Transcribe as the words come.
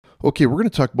Okay, we're going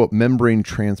to talk about membrane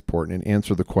transport and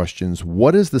answer the questions,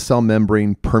 what is the cell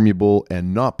membrane permeable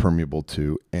and not permeable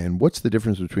to, and what's the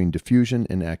difference between diffusion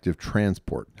and active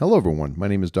transport? Hello everyone, my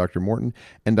name is Dr. Morton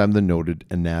and I'm the noted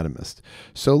anatomist.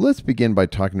 So let's begin by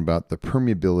talking about the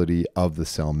permeability of the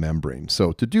cell membrane.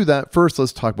 So to do that, first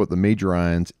let's talk about the major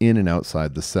ions in and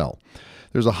outside the cell.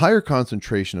 There's a higher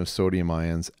concentration of sodium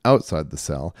ions outside the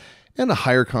cell and a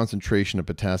higher concentration of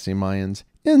potassium ions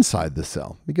inside the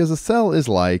cell, because a cell is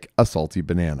like a salty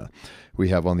banana. We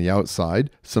have on the outside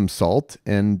some salt,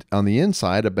 and on the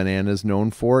inside a banana is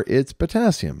known for its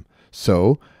potassium.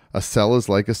 So a cell is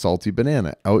like a salty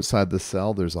banana. Outside the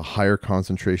cell there's a higher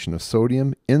concentration of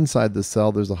sodium. Inside the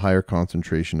cell there's a higher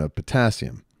concentration of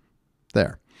potassium.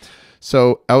 There.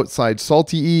 So outside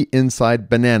salty E, inside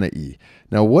banana E.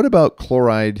 Now what about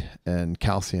chloride and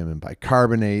calcium and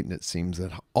bicarbonate? And it seems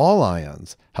that all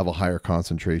ions have a higher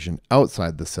concentration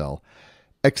outside the cell,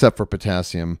 except for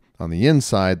potassium on the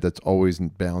inside that's always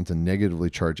bound to negatively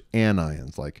charged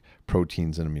anions like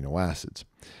proteins and amino acids.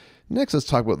 Next, let's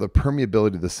talk about the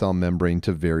permeability of the cell membrane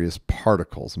to various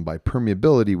particles. And by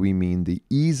permeability, we mean the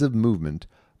ease of movement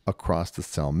across the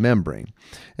cell membrane.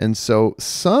 And so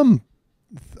some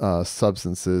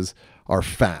substances are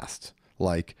fast,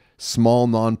 like small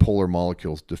nonpolar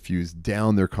molecules diffuse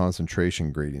down their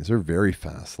concentration gradients. They're very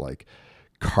fast, like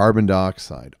carbon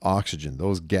dioxide, oxygen,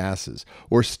 those gases.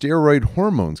 Or steroid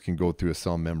hormones can go through a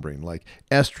cell membrane, like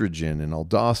estrogen and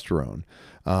aldosterone.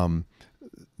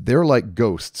 They're like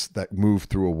ghosts that move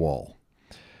through a wall.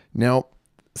 Now,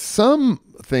 some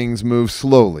things move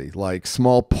slowly, like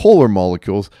small polar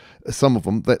molecules. Some of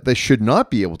them, they should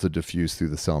not be able to diffuse through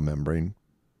the cell membrane,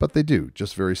 but they do,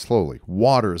 just very slowly.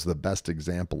 Water is the best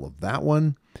example of that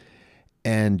one,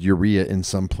 and urea in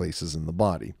some places in the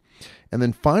body. And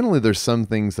then finally, there's some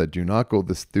things that do not go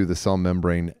through the cell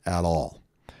membrane at all.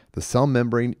 The cell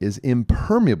membrane is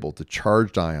impermeable to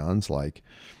charged ions like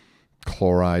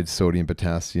chloride, sodium,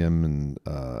 potassium,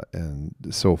 and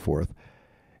so forth.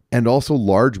 And also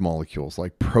large molecules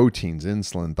like proteins,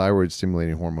 insulin, thyroid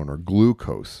stimulating hormone, or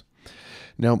glucose.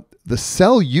 Now, the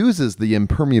cell uses the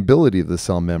impermeability of the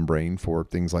cell membrane for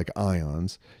things like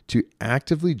ions to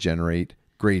actively generate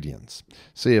gradients.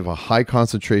 So you have a high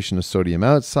concentration of sodium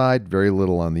outside, very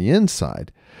little on the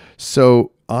inside.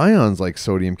 So ions like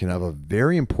sodium can have a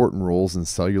very important roles in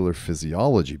cellular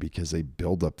physiology because they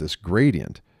build up this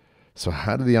gradient. So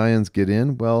how do the ions get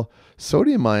in? Well,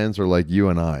 sodium ions are like you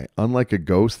and I. Unlike a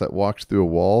ghost that walks through a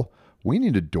wall, we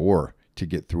need a door to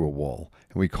get through a wall.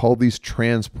 And we call these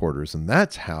transporters, and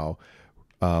that's how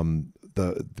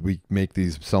we make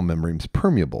these cell membranes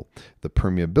permeable. The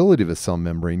permeability of a cell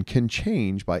membrane can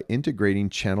change by integrating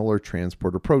channel or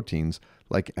transporter proteins,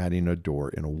 like adding a door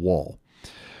in a wall.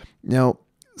 Now,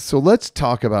 so let's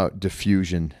talk about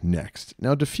diffusion next.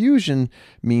 Now, diffusion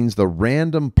means the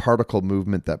random particle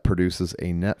movement that produces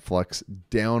a net flux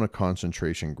down a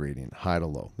concentration gradient, high to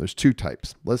low. There's two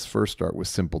types. Let's first start with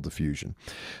simple diffusion.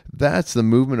 That's the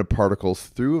movement of particles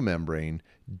through a membrane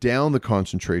down the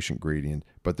concentration gradient,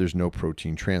 but there's no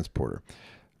protein transporter.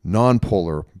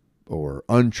 Nonpolar or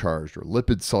uncharged or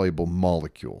lipid-soluble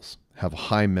molecules have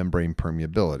high membrane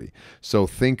permeability. So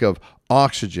think of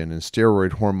oxygen and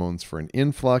steroid hormones for an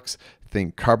influx.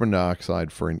 Think carbon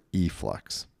dioxide for an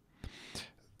efflux.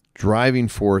 Driving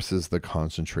force is the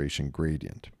concentration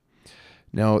gradient.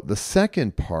 Now, the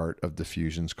second part of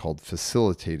diffusion is called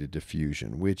facilitated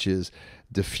diffusion, which is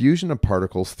diffusion of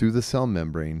particles through the cell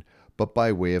membrane, but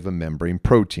by way of a membrane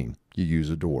protein. You use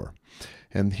a door.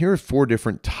 And here are 4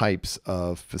 different types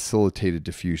of facilitated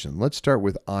diffusion. Let's start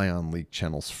with ion leak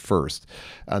channels first.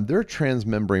 They're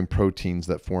transmembrane proteins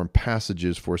that form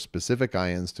passages for specific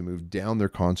ions to move down their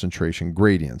concentration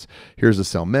gradients. Here's a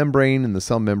cell membrane, and the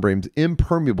cell membrane is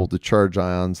impermeable to charged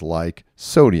ions like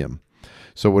sodium.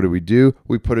 So what do?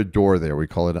 We put a door there. We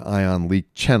call it an ion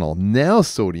leak channel. Now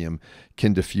sodium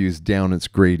can diffuse down its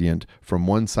gradient from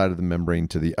one side of the membrane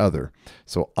to the other.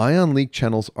 So ion leak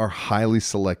channels are highly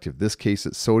selective. This case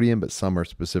it's sodium, but some are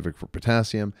specific for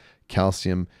potassium,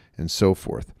 calcium, and so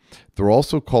forth. They're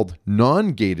also called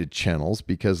non-gated channels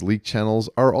because leak channels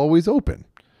are always open.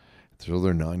 So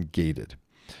they're non-gated.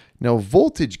 Now,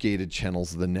 voltage-gated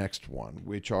channels are the next one,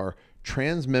 which are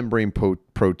transmembrane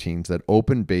proteins that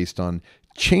open based on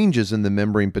changes in the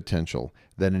membrane potential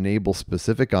that enable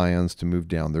specific ions to move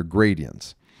down their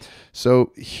gradients.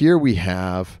 So here we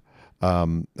have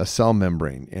a cell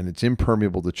membrane, and it's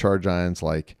impermeable to charged ions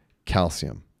like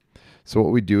calcium. So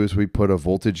what we do is we put a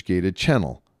voltage-gated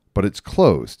channel, but it's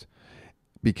closed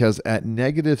because at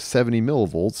negative 70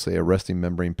 millivolts, say a resting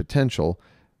membrane potential,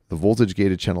 The voltage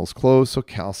gated channel is closed, so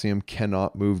calcium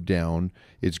cannot move down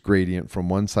its gradient from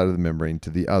one side of the membrane to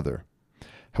the other.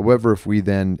 However, if we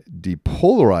then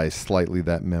depolarize slightly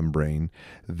that membrane,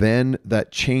 then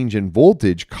that change in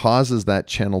voltage causes that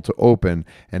channel to open,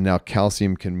 and now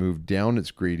calcium can move down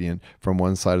its gradient from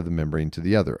one side of the membrane to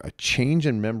the other. A change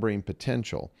in membrane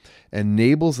potential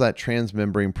enables that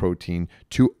transmembrane protein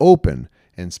to open,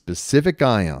 and specific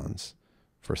ions,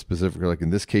 for specific, like in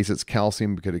this case it's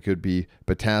calcium, because it could be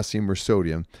potassium or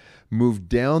sodium, move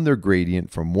down their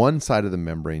gradient from one side of the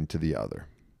membrane to the other.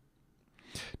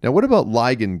 Now, what about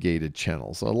ligand-gated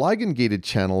channels? A ligand-gated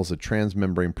channel is a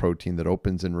transmembrane protein that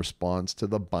opens in response to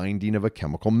the binding of a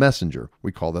chemical messenger.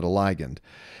 We call that a ligand.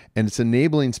 And it's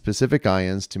enabling specific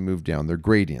ions to move down their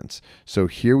gradients. So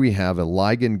here we have a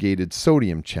ligand-gated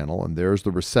sodium channel, and there's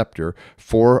the receptor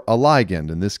for a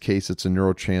ligand. In this case, it's a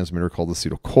neurotransmitter called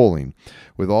acetylcholine.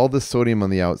 With all the sodium on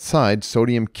the outside,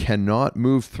 sodium cannot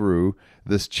move through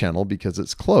this channel because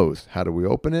it's closed. How do we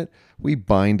open it? We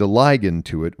bind a ligand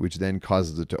to it, which then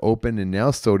causes it to open, and now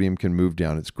sodium can move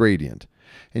down its gradient.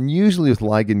 And usually with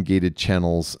ligand-gated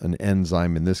channels, an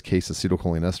enzyme, in this case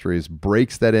acetylcholinesterase,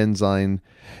 breaks that enzyme,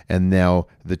 and now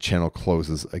the channel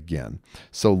closes again.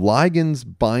 So ligands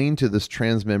bind to this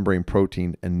transmembrane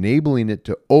protein, enabling it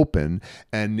to open,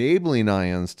 enabling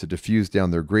ions to diffuse down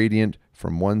their gradient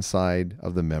from one side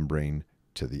of the membrane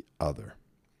to the other.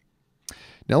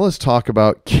 Now let's talk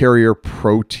about carrier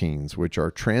proteins, which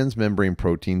are transmembrane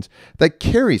proteins that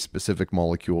carry specific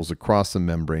molecules across the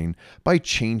membrane by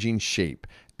changing shape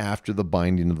after the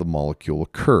binding of the molecule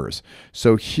occurs.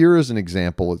 So here is an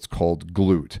example. It's called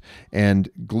GLUT. And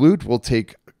GLUT will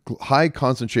take high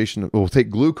concentration, will take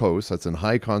glucose that's in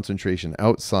high concentration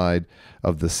outside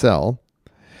of the cell.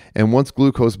 And once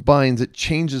glucose binds, it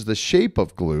changes the shape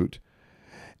of GLUT.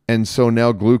 And so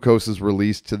now glucose is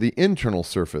released to the internal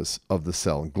surface of the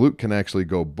cell. And GLUT can actually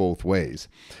go both ways.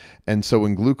 And so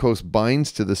when glucose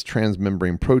binds to this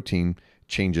transmembrane protein,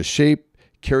 changes shape,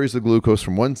 carries the glucose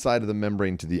from one side of the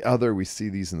membrane to the other. We see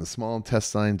these in the small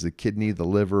intestines, the kidney, the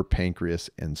liver, pancreas,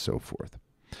 and so forth.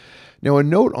 Now, a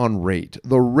note on rate.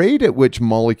 The rate at which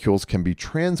molecules can be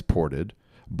transported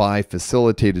by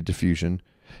facilitated diffusion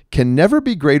can never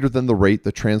be greater than the rate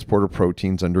the transporter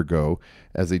proteins undergo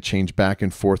as they change back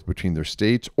and forth between their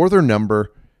states or their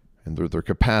number and their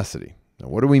capacity. Now,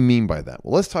 what do we mean by that?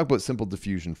 Well, let's talk about simple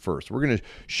diffusion first. We're going to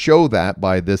show that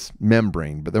by this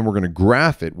membrane, but then we're going to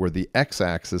graph it where the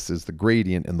x-axis is the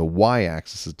gradient and the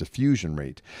y-axis is diffusion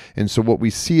rate. And so what we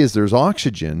see is there's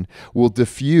oxygen will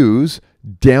diffuse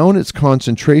down its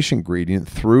concentration gradient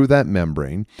through that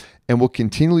membrane and will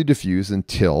continually diffuse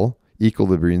until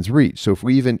equilibrium is reached. So if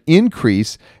we even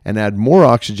increase and add more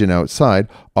oxygen outside,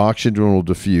 oxygen will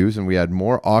diffuse, and we add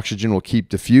more, oxygen will keep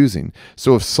diffusing.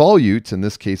 So if solutes, in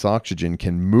this case oxygen,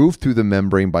 can move through the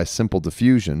membrane by simple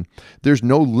diffusion, there's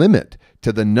no limit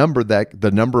to the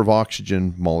number of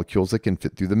oxygen molecules that can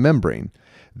fit through the membrane.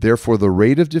 Therefore, the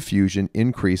rate of diffusion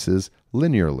increases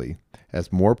linearly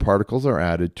as more particles are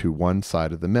added to one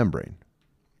side of the membrane.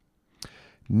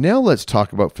 Now let's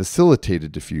talk about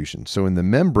facilitated diffusion. So in the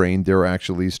membrane, there are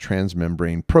actually these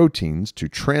transmembrane proteins to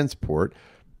transport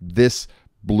this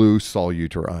blue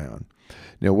solute or ion.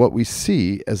 Now what we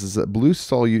see is that blue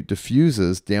solute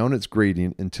diffuses down its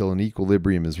gradient until an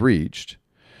equilibrium is reached.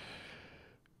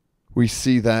 We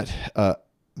see that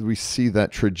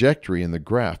trajectory in the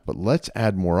graph, but let's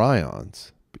add more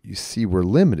ions. But you see we're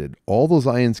limited. All those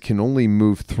ions can only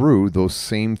move through those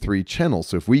same three channels.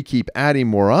 So if we keep adding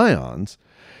more ions,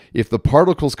 if the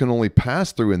particles can only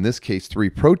pass through, in this case, 3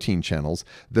 protein channels,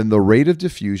 then the rate of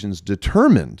diffusion is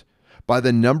determined by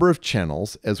the number of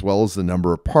channels as well as the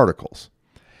number of particles.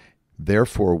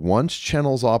 Therefore, once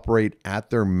channels operate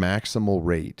at their maximal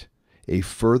rate, a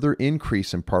further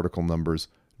increase in particle numbers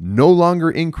no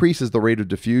longer increases the rate of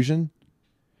diffusion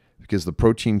because the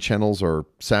protein channels are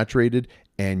saturated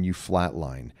and you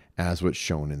flatline, as what's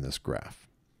shown in this graph.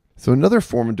 So another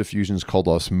form of diffusion is called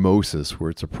osmosis, where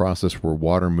it's a process where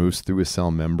water moves through a cell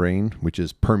membrane, which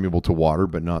is permeable to water,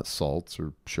 but not salts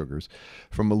or sugars,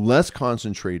 from a less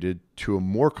concentrated to a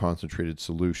more concentrated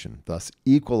solution, thus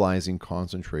equalizing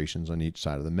concentrations on each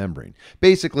side of the membrane.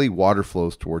 Basically, water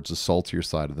flows towards the saltier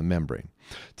side of the membrane.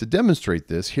 To demonstrate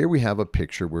this, here we have a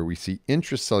picture where we see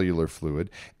intracellular fluid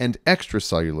and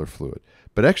extracellular fluid.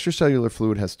 But extracellular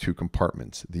fluid has 2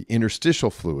 compartments, the interstitial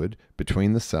fluid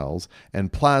between the cells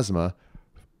and plasma,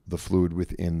 the fluid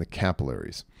within the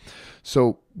capillaries.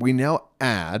 So we now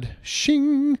add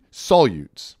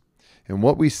solutes. And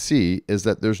what we see is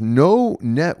that there's no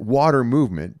net water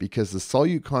movement because the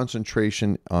solute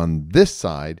concentration on this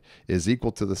side is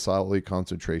equal to the solute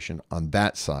concentration on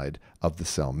that side of the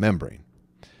cell membrane.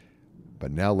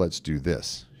 But now let's do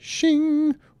this.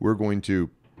 Shing! We're going to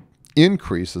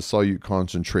increase the solute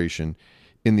concentration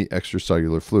in the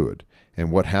extracellular fluid. And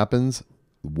what happens?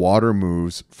 Water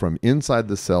moves from inside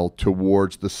the cell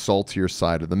towards the saltier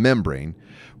side of the membrane,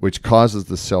 which causes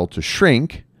the cell to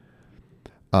shrink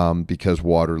because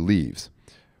water leaves.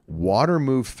 Water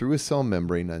moves through a cell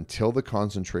membrane until the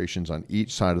concentrations on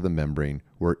each side of the membrane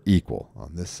were equal,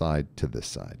 on this side to this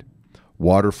side.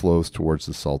 Water flows towards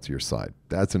the saltier side.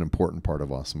 That's an important part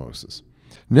of osmosis.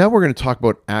 Now we're going to talk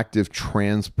about active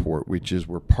transport, which is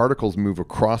where particles move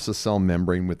across the cell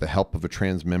membrane with the help of a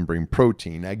transmembrane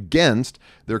protein against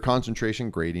their concentration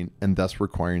gradient and thus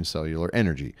requiring cellular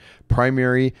energy.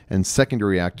 Primary and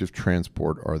secondary active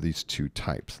transport are these two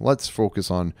types. Let's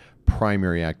focus on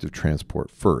primary active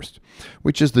transport first,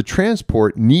 which is the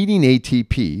transport needing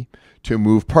ATP to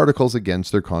move particles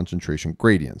against their concentration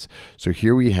gradients. So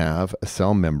here we have a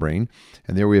cell membrane,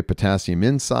 and there we have potassium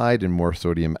inside and more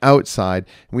sodium outside.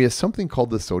 And we have something called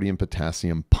the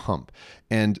sodium-potassium pump.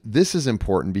 And this is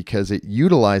important because it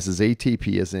utilizes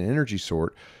ATP as an energy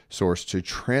source to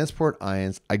transport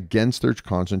ions against their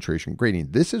concentration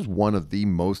gradient. This is one of the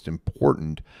most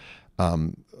important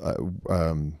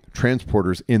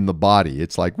transporters in the body.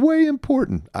 It's like way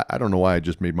important. I don't know why I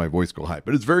just made my voice go high,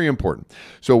 but it's very important.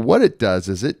 So what it does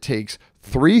is it takes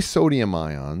 3 sodium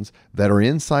ions that are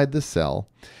inside the cell,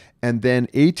 and then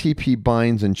ATP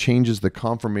binds and changes the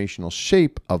conformational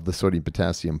shape of the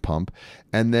sodium-potassium pump,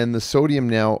 and then the sodium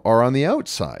now are on the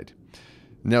outside.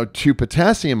 Now 2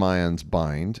 potassium ions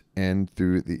bind, and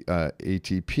through the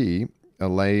ATP,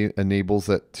 enables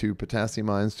that 2 potassium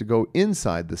ions to go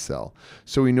inside the cell.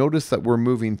 So we notice that we're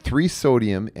moving 3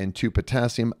 sodium and 2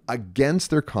 potassium against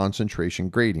their concentration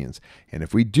gradients. And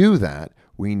if we do that,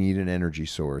 we need an energy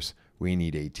source. We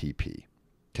need ATP.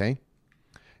 Okay?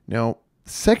 Now,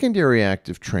 secondary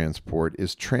active transport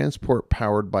is transport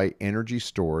powered by energy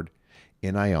stored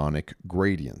in ionic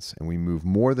gradients. And we move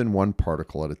more than one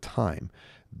particle at a time.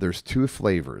 There's 2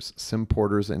 flavors,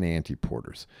 Symporters and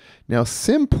Antiporters. Now,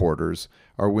 Symporters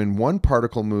are when one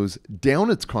particle moves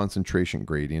down its concentration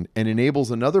gradient and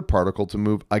enables another particle to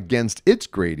move against its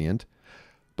gradient,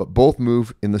 but both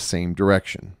move in the same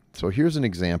direction. So here's an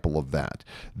example of that.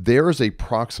 There is a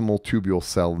proximal tubule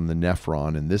cell in the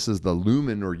nephron, and this is the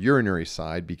lumen or urinary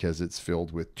side because it's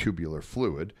filled with tubular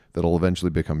fluid that'll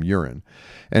eventually become urine.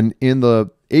 And in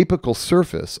the apical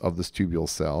surface of this tubule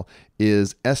cell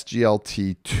is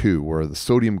SGLT2, or the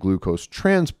sodium glucose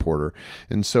transporter.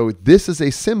 And so this is a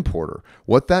symporter.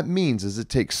 What that means is it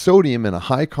takes sodium in a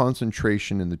high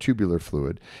concentration in the tubular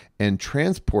fluid and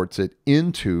transports it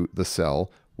into the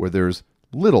cell where there's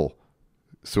little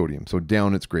sodium, so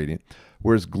down its gradient.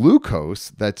 Whereas glucose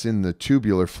that's in the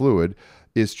tubular fluid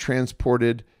is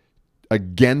transported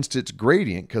against its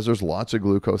gradient because there's lots of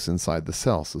glucose inside the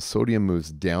cell. So sodium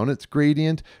moves down its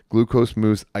gradient, glucose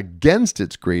moves against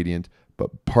its gradient, but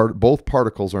both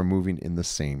particles are moving in the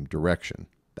same direction.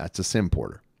 That's a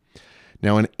symporter.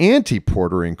 Now an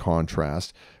antiporter, in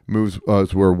contrast, moves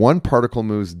where one particle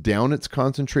moves down its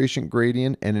concentration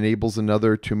gradient and enables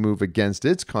another to move against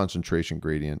its concentration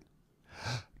gradient.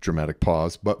 Dramatic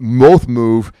pause, but both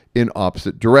move in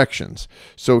opposite directions.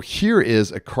 So here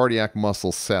is a cardiac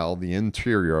muscle cell, the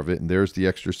interior of it, and there's the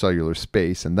extracellular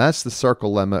space, and that's the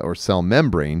sarcolemma or cell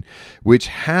membrane, which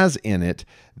has in it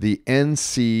the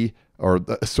NC, or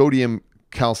the sodium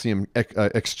calcium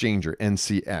exchanger,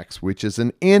 NCX, which is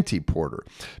an antiporter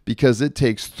because it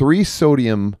takes 3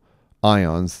 sodium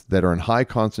ions that are in high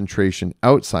concentration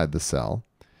outside the cell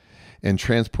and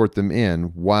transport them in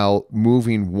while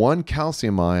moving 1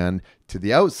 calcium ion to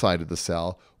the outside of the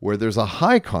cell where there's a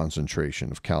high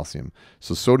concentration of calcium.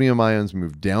 So sodium ions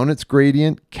move down its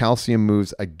gradient, calcium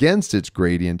moves against its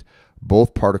gradient,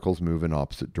 both particles move in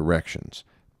opposite directions.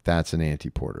 That's an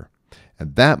antiporter.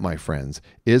 And that, my friends,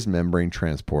 is membrane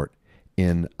transport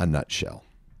in a nutshell.